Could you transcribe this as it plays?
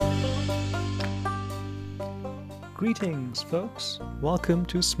Greetings, folks. Welcome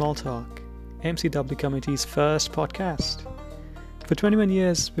to Small Talk, MCW Committee's first podcast. For 21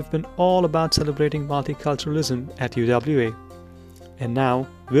 years, we've been all about celebrating multiculturalism at UWA. And now,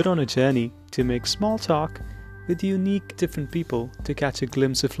 we're on a journey to make small talk with unique, different people to catch a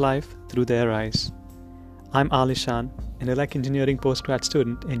glimpse of life through their eyes. I'm Alishan, an elect engineering postgrad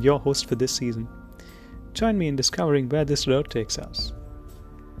student and your host for this season. Join me in discovering where this road takes us.